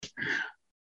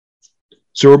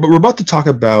So we're about to talk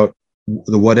about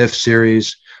the What If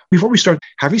series. Before we start,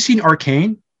 have you seen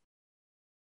Arcane,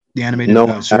 the animated No,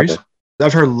 I series? haven't.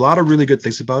 I've heard a lot of really good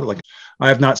things about it. Like, I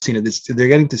have not seen it. They're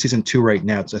getting to season 2 right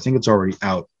now, so I think it's already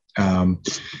out. Um,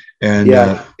 and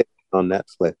Yeah, I think it's on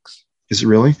Netflix. Is it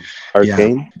really? Yeah.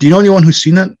 Arcane? Do you know anyone who's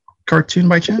seen that cartoon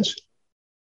by chance?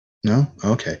 No?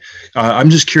 Okay. I'm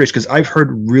just curious because I've heard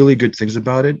really good things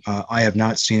about it. I have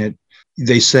not seen it.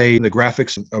 They say the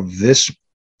graphics of this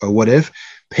What If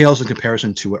pales in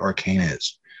comparison to what Arcane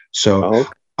is. So Oh,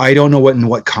 I don't know what in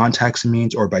what context it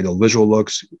means or by the visual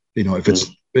looks. You know, if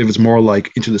it's more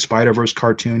like Into the Spider-Verse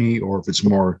cartoony or if it's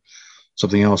more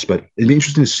something else. But it'd be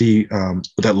interesting to see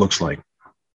what that looks like.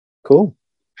 cool.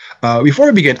 Before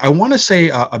we begin, I want to say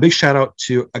a big shout out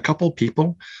to a couple of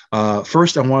people.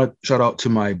 First, I want to shout out to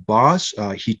my boss.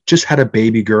 He just had a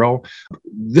baby girl.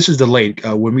 This is delayed.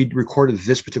 When we recorded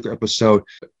this particular episode,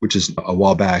 which is a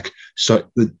while back, so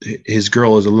his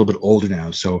girl is a little bit older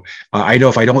now. So I know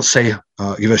if I don't say,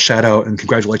 give a shout out and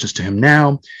congratulations to him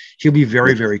now, he'll be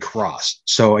very, very cross.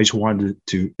 So I just wanted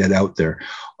to get out there.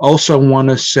 Also, I want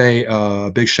to say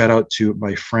a big shout out to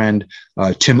my friend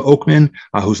Tim Oakman,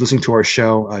 who's listening to our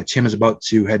show. Tim is about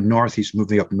to head north. He's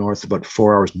moving up north, about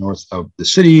 4 hours north of the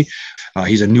city.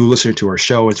 He's a new listener to our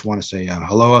show. I just want to say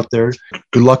hello out there.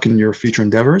 Good luck in your future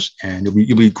endeavors, and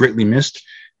you'll be greatly missed.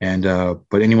 And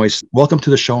but anyways, welcome to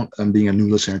the show and being a new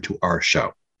listener to our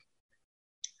show.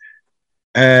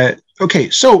 Okay,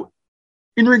 so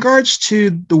in regards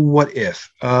to the What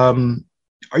If, are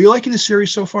you liking the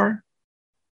series so far?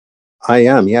 I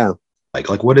am, yeah.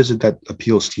 Like what is it that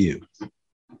appeals to you?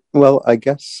 Well, I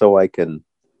guess so I can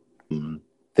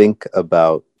think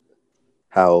about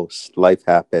how life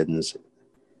happens.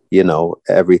 You know,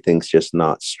 everything's just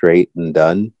not straight and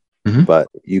done, but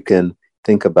you can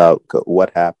think about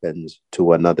what happens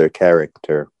to another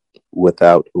character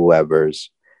without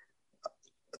whoever's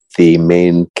the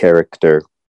main character.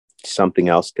 Something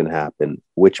else can happen,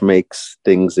 which makes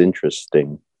things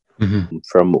interesting.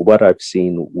 From what I've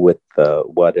seen with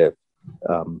What If,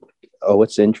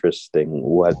 it's interesting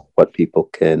what people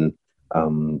can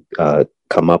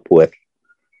come up with,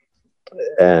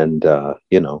 and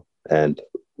and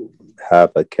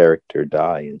have a character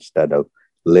die instead of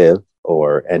live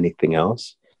or anything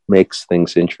else makes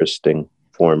things interesting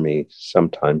for me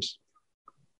sometimes.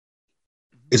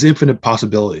 It's infinite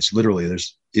possibilities. Literally,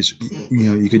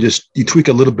 you could you tweak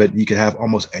a little bit, you could have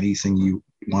almost anything you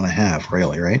want to have,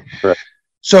 really, right? Right.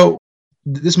 So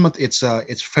this month it's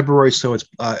February, so it's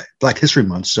Black History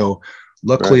Month. So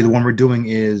luckily, the one we're doing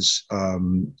is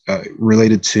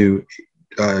related to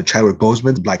Chadwick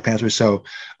Boseman's Black Panther. So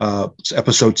it's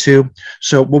episode 2.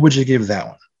 So what would you give that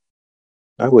one?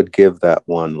 I would give that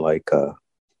one like a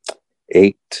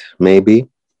 8, maybe.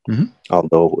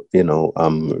 Although,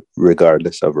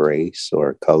 regardless of race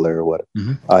or color or what,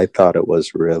 I thought it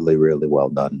was really, really well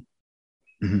done.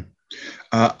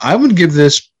 I would give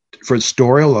this, for the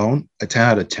story alone, a 10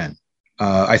 out of 10.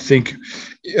 I think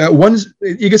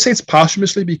you could say it's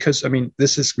posthumously because, I mean,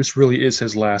 this really is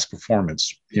his last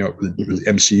performance, with the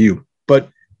MCU. But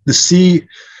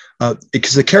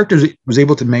because the character was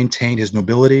able to maintain his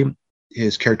nobility,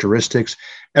 his characteristics,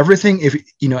 everything.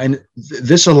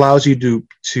 This allows you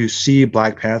to see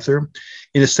Black Panther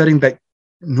in a setting that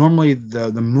normally the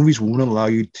movies won't allow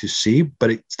you to see, but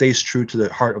it stays true to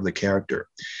the heart of the character,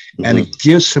 and it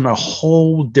gives him a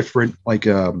whole different,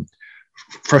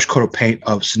 fresh coat of paint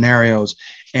of scenarios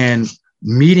and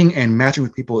meeting and matching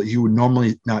with people you would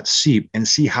normally not see, and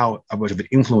see how much of an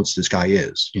influence this guy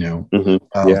is, to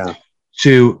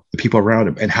the people around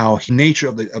him, and how the nature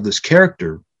of this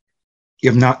character,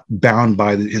 if not bound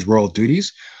by his royal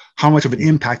duties, how much of an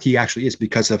impact he actually is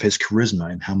because of his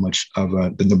charisma and how much of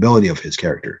the nobility of his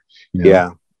character. Yeah.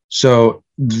 So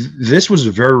this was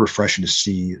very refreshing to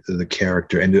see the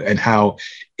character and how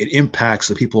it impacts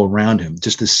the people around him.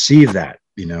 Just to see that,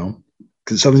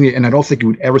 because something, and I don't think you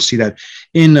would ever see that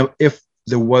if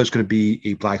there was going to be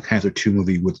a Black Panther 2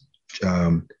 movie with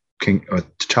King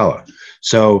T'Challa.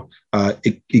 So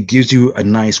it gives you a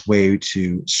nice way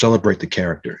to celebrate the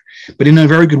character, but in a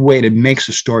very good way. It makes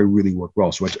the story really work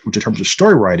well. So, which in terms of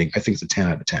story writing, I think it's a 10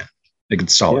 out of 10. I think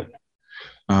it's solid.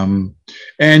 Yeah.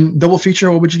 And double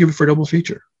feature, what would you give it for a double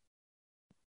feature?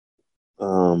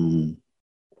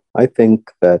 I think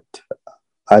that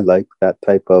I like that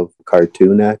type of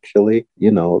cartoon, actually.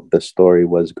 The story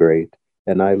was great,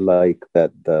 and I like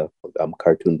that the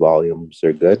cartoon volumes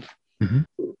are good,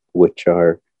 which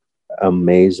are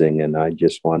amazing, and I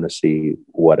just want to see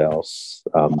what else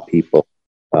people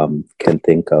can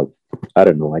think of. I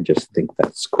don't know. I just think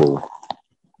that's cool.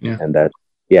 Yeah. And that,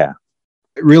 yeah.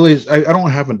 It really is. I don't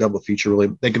have a double feature really.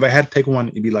 Like if I had to pick one,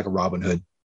 it'd be like a Robin Hood,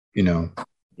 you know.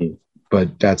 Mm.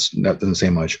 But that doesn't say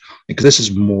much because this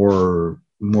is more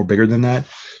bigger than that.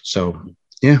 So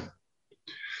yeah.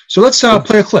 So let's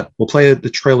play a clip. We'll play the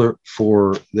trailer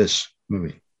for this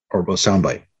movie or a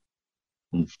soundbite.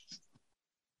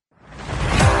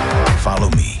 Follow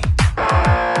me.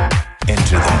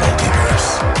 Enter the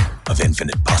multiverse of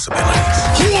infinite possibilities.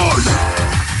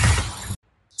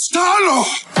 Star-Lord!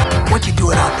 What you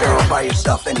doing out there all by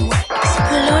yourself anyway?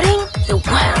 Exploring the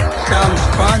world. Sounds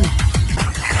fun.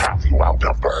 You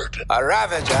outnumbered. A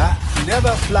Ravager never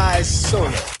flies solo.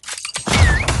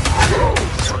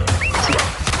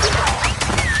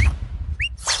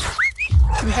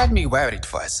 You had me worried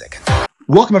for a second.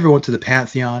 Welcome everyone to the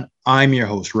Pantheon. I'm your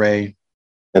host, Ray.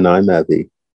 And I'm Evie.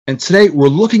 And today we're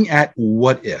looking at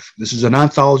What If. This is an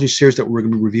anthology series that we're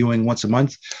going to be reviewing once a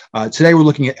month. Today we're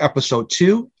looking at episode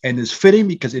 2, and it's fitting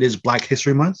because it is Black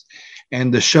History Month.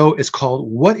 And the show is called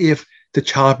What If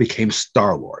T'Challa Became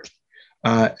Star-Lord?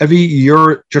 Evie,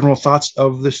 your general thoughts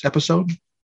of this episode?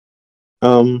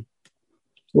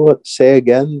 What? Say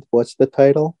again. What's the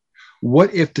title?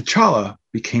 What If T'Challa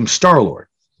Became Star-Lord?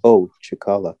 Oh,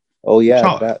 Chikala. Oh, yeah.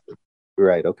 T'Challa. That,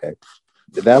 right. Okay.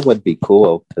 That would be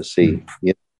cool to see.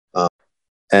 You know,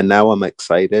 and now I'm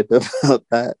excited about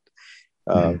that.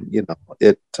 You know,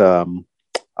 it.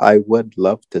 I would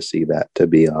love to see that, to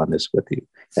be honest with you.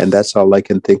 And that's all I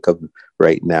can think of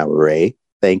right now, Ray.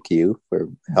 Thank you for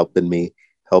helping me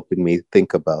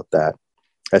think about that.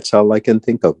 That's all I can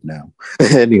think of now.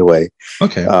 Anyway.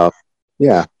 Okay.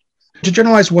 Yeah. To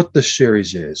generalize what the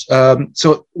series is.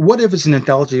 So What If is an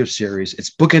anthology of series.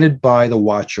 It's bookended by The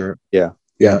Watcher. Yeah.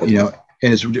 Yeah. You know,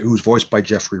 and who's voiced by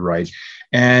Jeffrey Wright.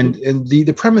 And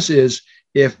the premise is,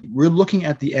 if we're looking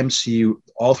at the MCU,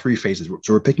 all three phases,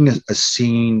 so we're picking a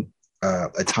scene,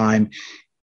 a time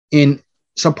in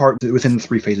some part within the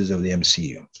three phases of the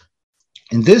MCU.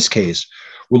 In this case,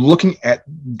 we're looking at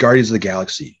Guardians of the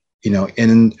Galaxy, you know,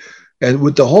 and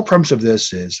with the whole premise of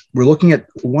this is we're looking at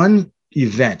one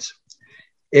event.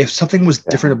 If something was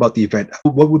different about the event,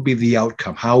 what would be the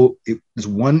outcome? How does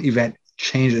one event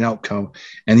change an outcome?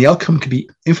 And the outcome could be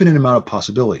infinite amount of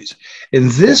possibilities. In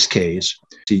this case,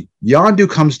 see, Yondu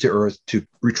comes to Earth to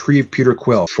retrieve Peter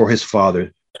Quill for his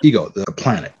father, Ego, the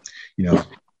planet. You know,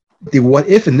 the what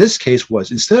if in this case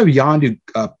was, instead of Yondu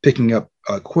picking up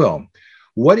Quill,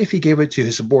 what if he gave it to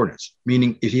his subordinates?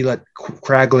 Meaning, if he let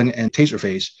Kraglin and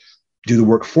Taserface do the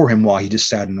work for him while he just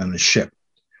sat on the ship.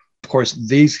 Of course,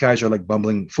 these guys are like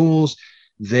bumbling fools.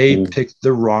 They pick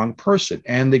the wrong person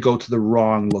and they go to the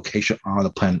wrong location on the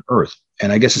planet Earth.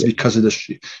 And I guess it's because of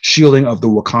the shielding of the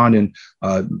Wakandan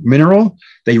mineral.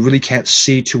 They really can't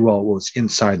see too well what's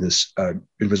inside this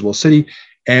invisible city.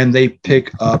 And they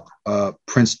pick up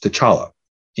Prince T'Challa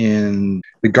in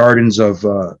the gardens of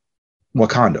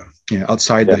Wakanda, you know,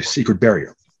 outside the secret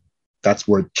barrier. That's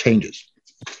where it changes.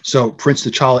 So Prince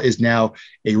T'Challa is now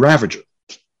a Ravager.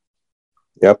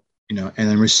 Yep. You know, and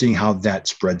then we're seeing how that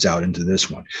spreads out into this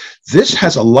one. This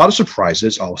has a lot of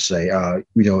surprises, I'll say. You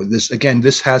know, this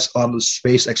has a lot of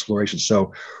space exploration.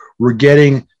 So we're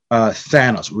getting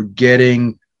Thanos, we're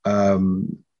getting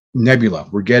Nebula,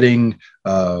 we're getting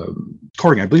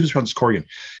Korrigan. I believe it's pronounced Korrigan.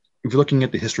 If you're looking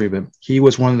at the history of him, he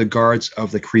was one of the guards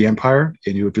of the Kree Empire.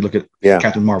 And if you look at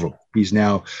Captain Marvel, he's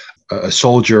now a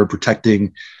soldier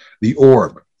protecting the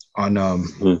orb on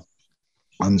the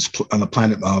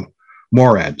planet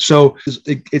Morad. So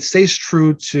it stays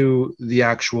true to the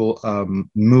actual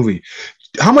movie.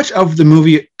 How much of the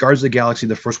movie Guardians of the Galaxy,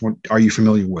 the first one, are you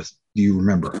familiar with? Do you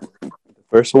remember? The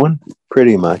first one,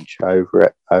 pretty much.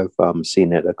 I've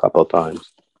seen it a couple of times.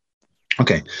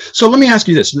 Okay, so let me ask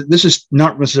you this. This is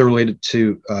not necessarily related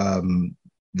to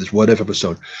this What If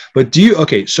episode, but do you?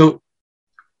 Okay, so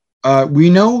we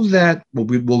know that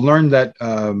we'll learn that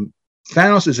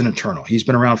Thanos is an Eternal. He's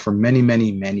been around for many,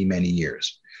 many, many, many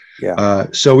years. Yeah.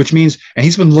 So which means, and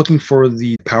he's been looking for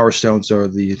the Power Stones or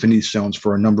the Infinity Stones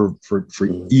for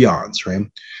eons, right?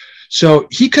 So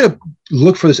he could have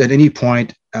looked for this at any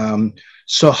point.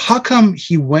 So how come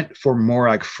he went for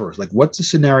Morag first? Like, what's the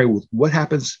scenario? What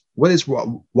happens?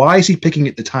 Why is he picking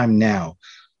at the time now,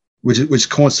 which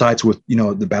coincides with, you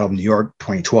know, the Battle of New York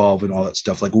 2012 and all that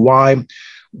stuff? Like, why?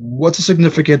 What's the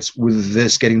significance with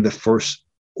this getting the first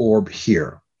orb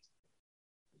here?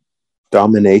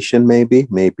 Domination,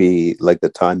 maybe like the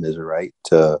time is right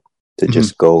to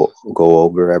just go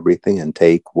over everything and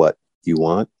take what you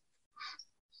want.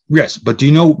 Yes, but do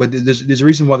you know? But there's a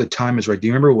reason why the time is right. Do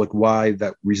you remember like why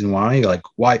that reason why? Like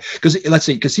why? Because let's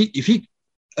say if he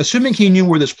assuming he knew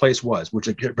where this place was, which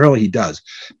apparently he does,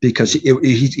 because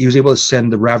he was able to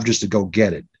send the Ravagers to go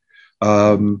get it.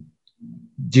 Um,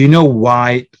 do you know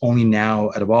why only now,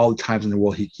 out of all the times in the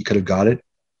world, he could have got it?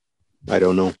 I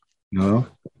don't know. No?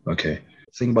 Okay.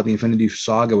 The thing about the Infinity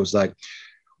Saga was like,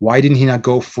 why didn't he not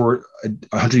go for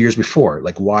 100 years before?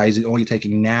 Like, why is it only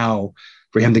taking now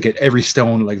for him to get every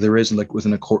stone like there is like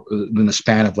within a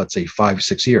span of, let's say,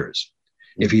 5-6 years?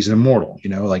 If he's an immortal,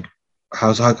 like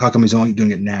how come he's only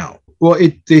doing it now? Well,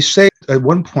 they say at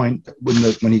one point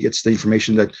when he gets the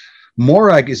information that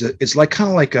Morag it's like kind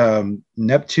of like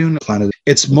Neptune planet.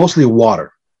 It's mostly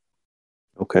water.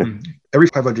 Okay. Every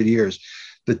 500 years,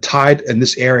 the tide in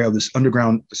this area of this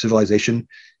underground civilization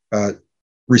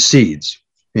recedes.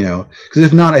 Because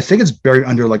if not, I think it's buried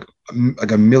under like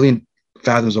a million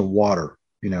fathoms of water.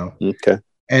 Okay.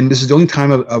 And this is the only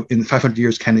time of in 500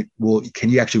 years can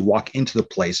you actually walk into the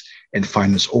place and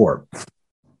find this orb.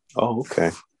 Oh,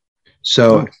 okay.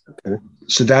 So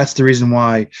that's the reason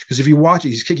why. Because if you watch it,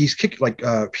 he's kicking like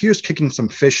Peter's kicking some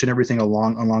fish and everything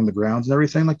along the grounds and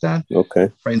everything like that. Okay.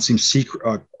 Right, and some sea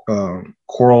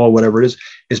coral or whatever it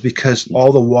is because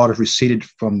all the water receded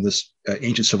from this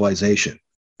ancient civilization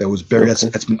that was buried. Okay.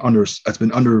 That's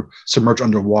been submerged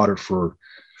underwater for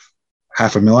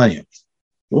half a millennium.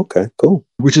 Okay, cool.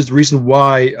 Which is the reason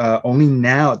why only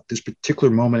now at this particular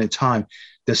moment in time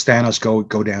does Thanos go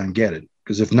down and get it.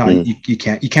 Because if not, you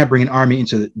can't bring an army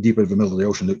into the deep of the middle of the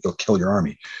ocean. They'll kill your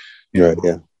army. Right.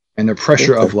 Yeah. And the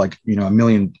pressure of like a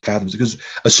million fathoms. Because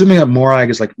assuming that Morag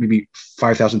is like maybe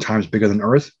 5,000 times bigger than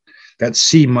Earth, that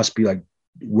sea must be like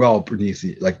well beneath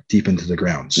like deep into the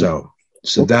ground. So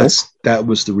that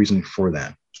was the reason for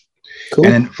that. Cool.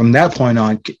 And then from that point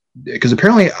on, because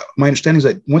apparently my understanding is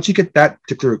that once you get that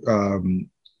particular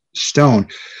stone,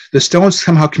 the stones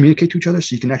somehow communicate to each other,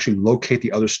 so you can actually locate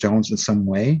the other stones in some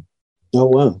way. Oh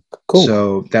wow, cool.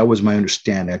 So that was my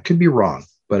understanding. I could be wrong,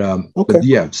 but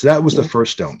yeah. So that was the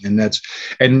first stone, and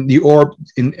the orb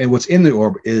and what's in the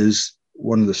orb is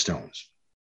one of the stones.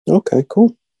 Okay,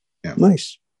 cool. Yeah,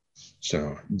 nice.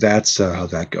 So that's how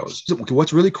that goes.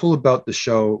 What's really cool about the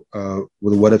show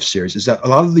with the What If series is that a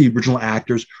lot of the original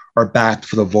actors are back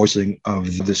for the voicing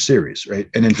of the series, right?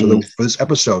 And then for this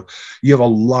episode, you have a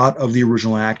lot of the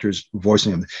original actors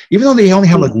voicing them, even though they only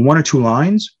have like one or two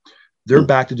lines. They're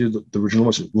back to do the original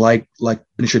voice, like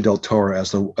Benicio del Toro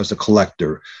as the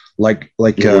Collector, like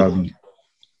Josh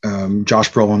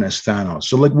Brolin as Thanos.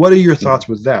 So, like, what are your thoughts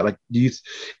with that? Like, just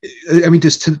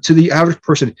to the average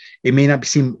person, it may not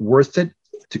seem worth it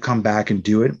to come back and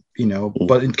do it,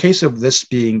 But in case of this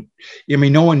being,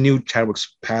 no one knew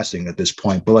Chadwick's passing at this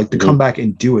point, but like to come back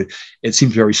and do it, it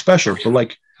seems very special. But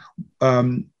like,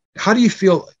 how do you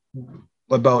feel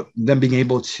about them being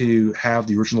able to have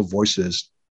the original voices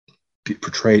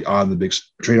portrayed on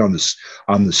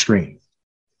the screen?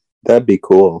 That'd be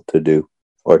cool to do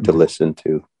or to listen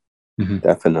to. Mm-hmm.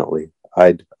 Definitely,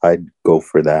 I'd go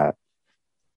for that.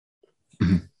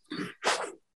 Mm-hmm.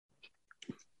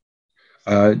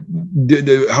 But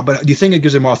do you think it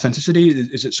gives them authenticity?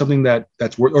 Is it something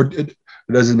that's worth, or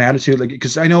does it matter to you? Like,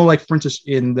 because I know, like for instance,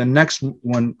 in the next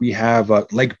one we have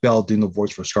Lake Bell doing the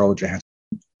voice for Scarlett Johansson.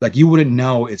 Like you wouldn't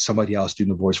know it's somebody else doing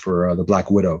the voice for the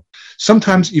Black Widow.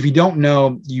 Sometimes if you don't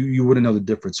know, you wouldn't know the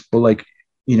difference. But like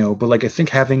I think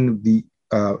having the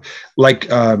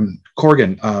Corgan,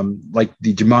 like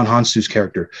the Jimon Hansu's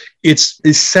character, it's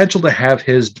essential to have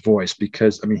his voice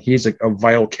because he's like a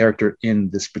vital character in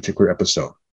this particular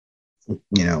episode.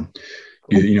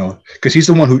 Because he's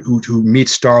the one who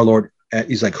meets Star-Lord.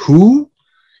 He's like, who?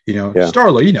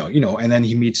 Star-Lord, and then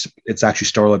he meets, it's actually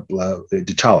Star-Lord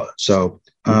T'Challa. So,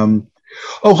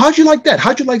 how'd you like that?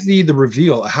 How'd you like the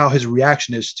reveal, how his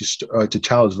reaction is to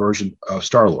T'Challa's version of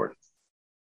Star-Lord?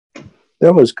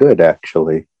 That was good,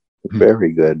 actually.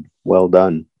 Very good. Well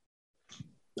done.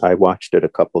 I watched it a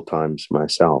couple times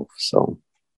myself. So,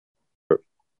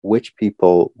 which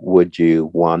people would you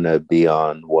want to be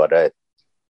on What If?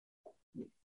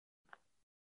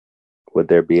 Would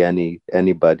there be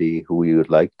anybody who you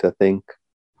would like to think?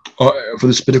 For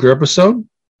this particular episode?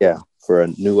 Yeah, for a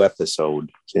new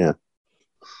episode. Yeah.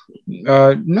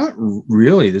 Not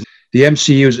really. The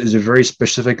MCU is a very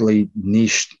specifically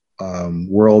niched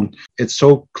world. It's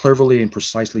so cleverly and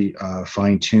precisely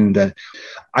fine-tuned that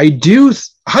I do.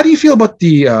 How do you feel about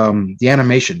the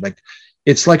animation? Like,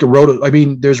 it's like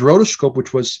there's Rotoscope,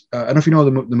 which was I don't know if you know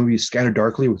the movie Scanner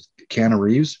Darkly with Keanu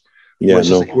Reeves. Yeah,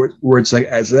 where it's like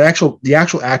as the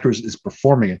actual actor is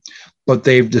performing it, but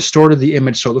they've distorted the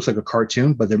image so it looks like a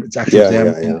cartoon, but it's actually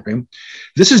them in the frame.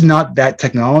 This is not that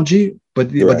technology,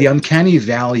 but the uncanny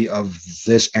valley of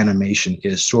this animation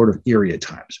is sort of eerie at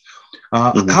times.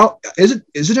 How is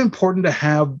it important to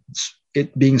have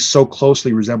it being so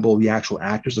closely resemble the actual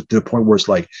actors, like, to the point where it's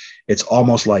like it's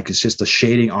almost like it's just a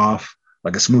shading off,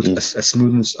 like a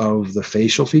smoothness of the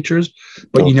facial features,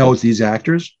 but it's these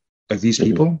actors, like these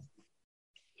people.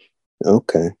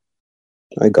 Okay.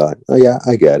 I get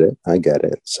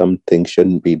it. Some things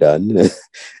shouldn't be done.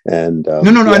 And no,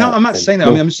 I know, I'm not saying that.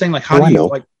 I mean, I'm just saying, like, how do you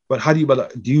like,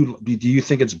 do you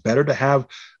think it's better to have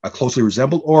a closely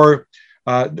resembled, or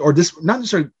this, not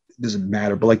necessarily doesn't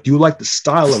matter, but like, do you like the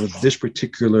style of this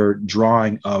particular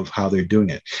drawing of how they're doing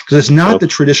it? Because it's not the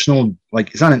traditional, like,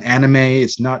 it's not an anime,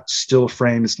 it's not still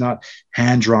frame, it's not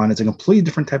hand drawn, it's a completely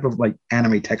different type of like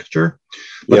anime texture.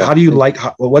 But how do you like,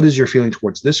 what is your feeling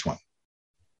towards this one?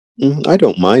 I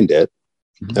don't mind it.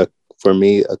 For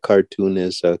me, a cartoon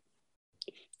is a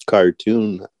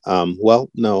cartoon. Well,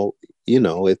 no,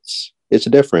 it's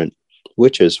different,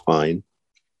 which is fine.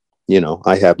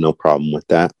 I have no problem with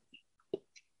that.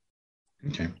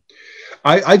 Okay.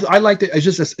 I liked it.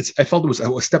 I felt it was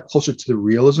a step closer to the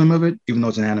realism of it, even though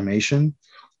it's an animation.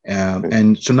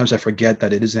 And sometimes I forget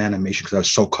that it is an animation because I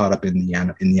was so caught up in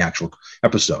the actual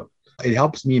episode. It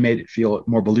helps me, made it feel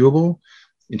more believable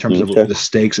in terms of the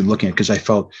stakes and looking at it, because I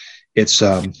felt it's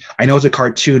I know it's a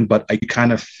cartoon, but I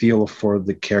kind of feel for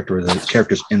the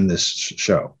characters in this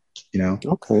show.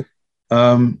 Okay.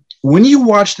 When you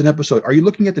watched an episode, are you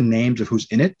looking at the names of who's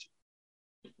in it?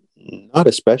 Not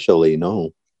especially,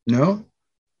 no. No?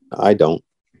 I don't.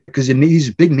 Because these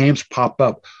big names pop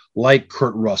up, like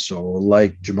Kurt Russell, or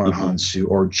like Djimon Hounsou,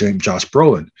 or Josh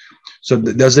Brolin. So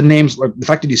does the names, like the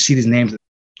fact that you see these names,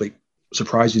 like,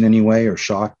 surprise you in any way or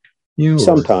shock you?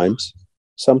 Sometimes,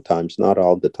 not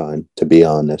all the time, to be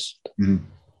honest.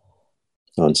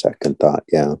 On second thought,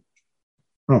 yeah.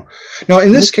 Oh, no,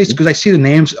 in this case, because I see the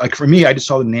names, like for me, I just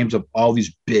saw the names of all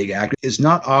these big actors. It's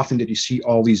not often that you see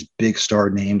all these big star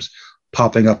names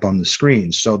popping up on the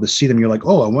screen. So to see them, you're like,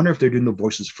 oh, I wonder if they're doing the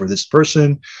voices for this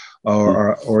person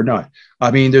or not.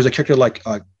 I mean, there's a character like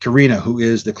Karina, who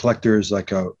is the collector's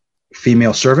like a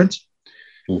female servant.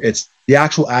 It's the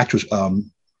actual actress,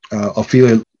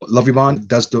 Ophelia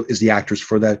Lovibond is the actress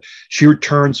for that. She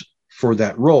returns for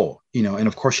that role, and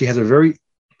of course she has a very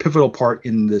pivotal part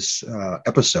in this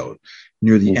episode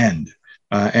near the end.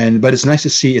 But it's nice to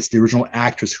see it's the original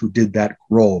actress who did that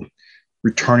role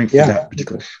returning for that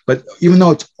particular. But even though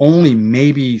it's only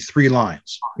maybe 3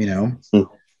 lines,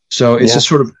 so it's just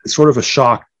sort of a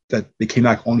shock that they came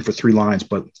back only for 3 lines,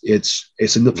 but it's a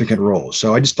significant role.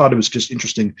 So I just thought it was just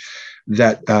interesting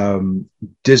that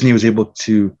Disney was able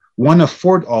to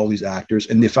afford all these actors,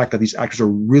 and the fact that these actors are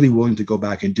really willing to go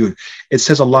back and do it. It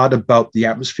says a lot about the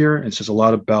atmosphere, and it says a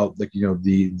lot about, like,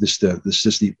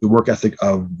 the work ethic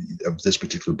of this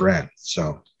particular brand.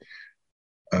 So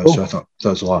so I thought that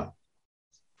was a lot.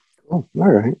 Oh,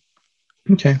 all right.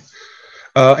 Okay.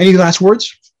 Any last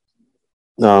words?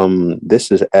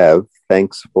 This is Ev.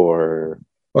 Thanks for.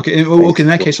 Okay. In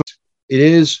that case, it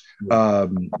is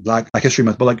Black History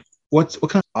Month, but like, what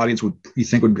kind of audience would you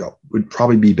think would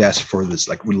probably be best for this?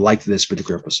 Like, would like this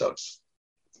particular episode?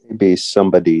 Maybe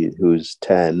somebody who's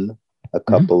 10. A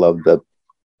couple of the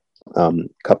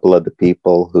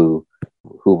people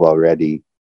who've already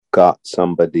got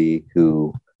somebody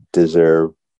who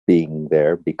deserve being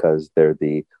there because they're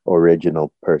the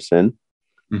original person,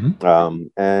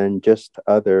 and just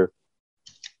other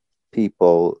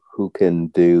people who can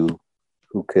do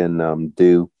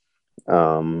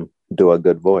a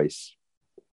good voice.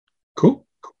 Cool.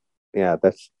 Yeah,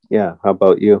 how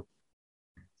about you?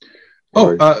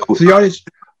 For the audience,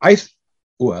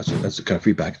 that's the kind of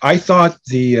feedback. I thought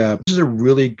this is a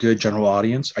really good general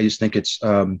audience. I just think it's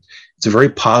a very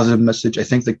positive message. I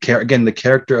think the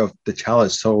character of T'Challa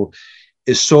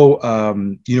is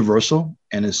so universal,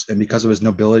 and because of his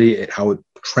nobility, how it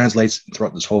translates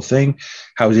throughout this whole thing,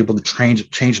 how he's able to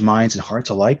change minds and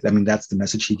hearts alike. I mean, that's the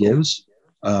message he gives,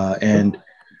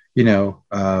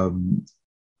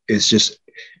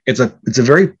 it's a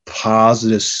very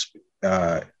positive,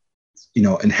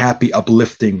 and happy,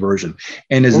 uplifting version.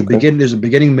 And there's a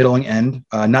beginning, middle, and end.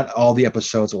 Not all the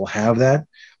episodes will have that,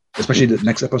 especially the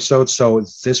next episode. So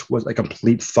this was a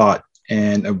complete thought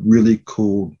and a really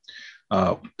cool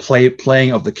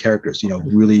playing of the characters.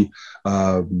 Really,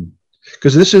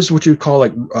 because this is what you call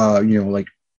like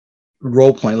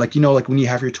role playing, like when you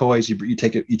have your toys,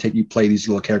 you play these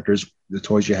little characters, the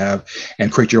toys you have,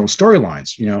 and create your own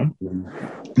storylines. And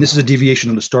this is a deviation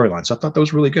of the storyline, so I thought that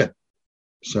was really good.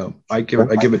 So I give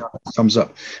it a thumbs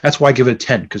up. That's why I give it a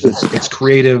 10, because it's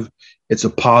creative, it's a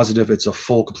positive, it's a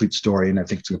full complete story, and I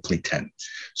think it's a complete 10.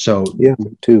 So yeah,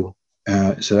 me too.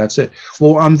 So that's it.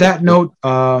 Well, on that note,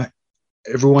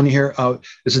 everyone here.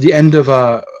 This is the end of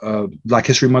Black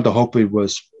History Month. I hope it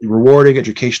was rewarding,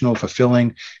 educational,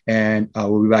 fulfilling, and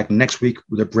we'll be back next week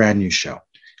with a brand new show.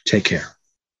 Take care.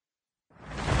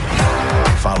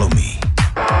 Follow me.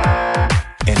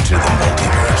 Enter the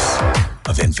multiverse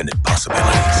of infinite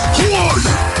possibilities.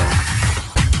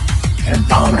 And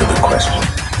ponder the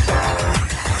question.